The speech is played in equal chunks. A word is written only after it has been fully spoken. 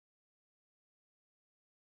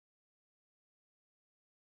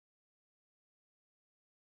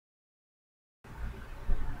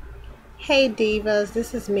Hey Divas,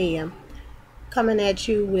 this is Mia coming at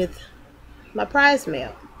you with my prize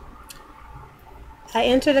mail. I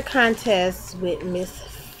entered a contest with Miss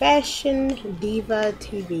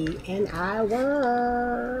FhasionDivaTV and I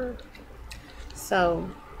won. So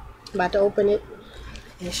I'm about to open it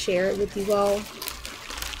and share it with you all.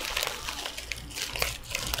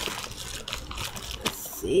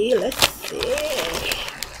 Let's see.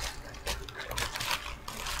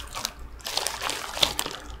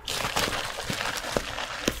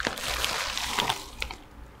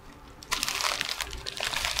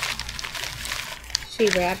 She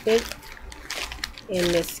wrapped it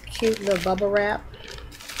in this cute little bubble wrap.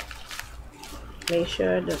 Make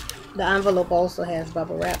sure the envelope also has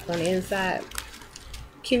bubble wrap on the inside.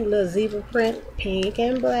 Cute little zebra print, pink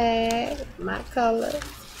and black, my color.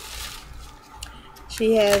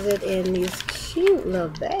 She has it in this cute little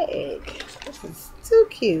bag. This is too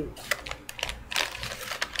cute.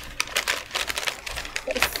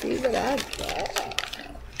 Let's see what I got.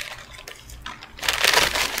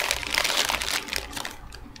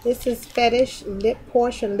 This is Fetish Lip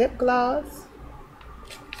Portion Lip Gloss.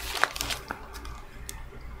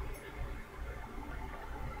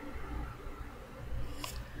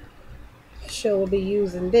 Sure will be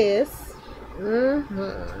using this.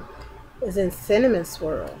 It's in Cinnamon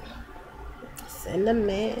Swirl.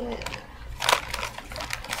 Cinnamon.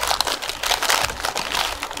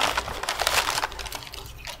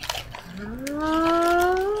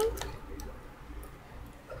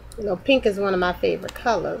 You know, pink is one of my favorite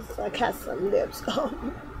colors. I got some lips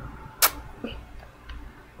on.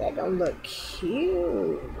 That gonna look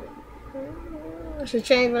cute. I should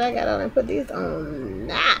change what I got on and put these on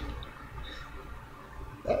now.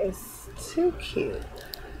 That is too cute.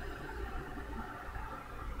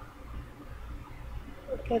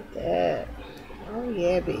 Look at that. Oh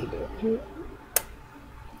yeah, baby.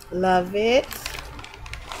 Love it.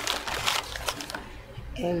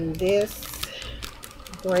 And this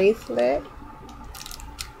bracelet.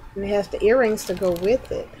 And it has the earrings to go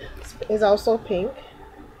with it. It's also pink.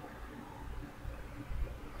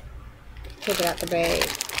 Take it out the bag.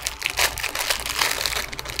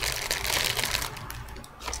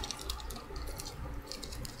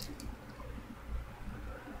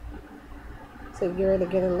 So you're ready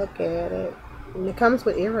to get a look at it. And it comes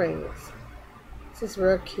with earrings. This is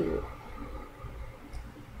real cute.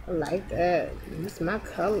 I like that. It's my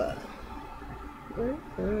color.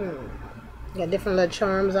 Got different little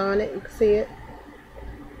charms on it. You can see it.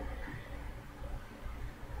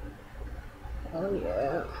 Oh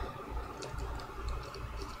yeah.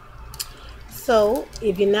 So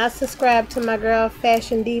if you're not subscribed to my girl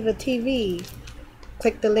FhasionDivaTV,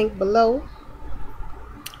 click the link below.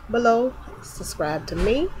 Subscribe to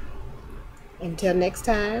me. Until next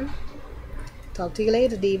time, talk to you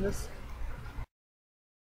later, divas.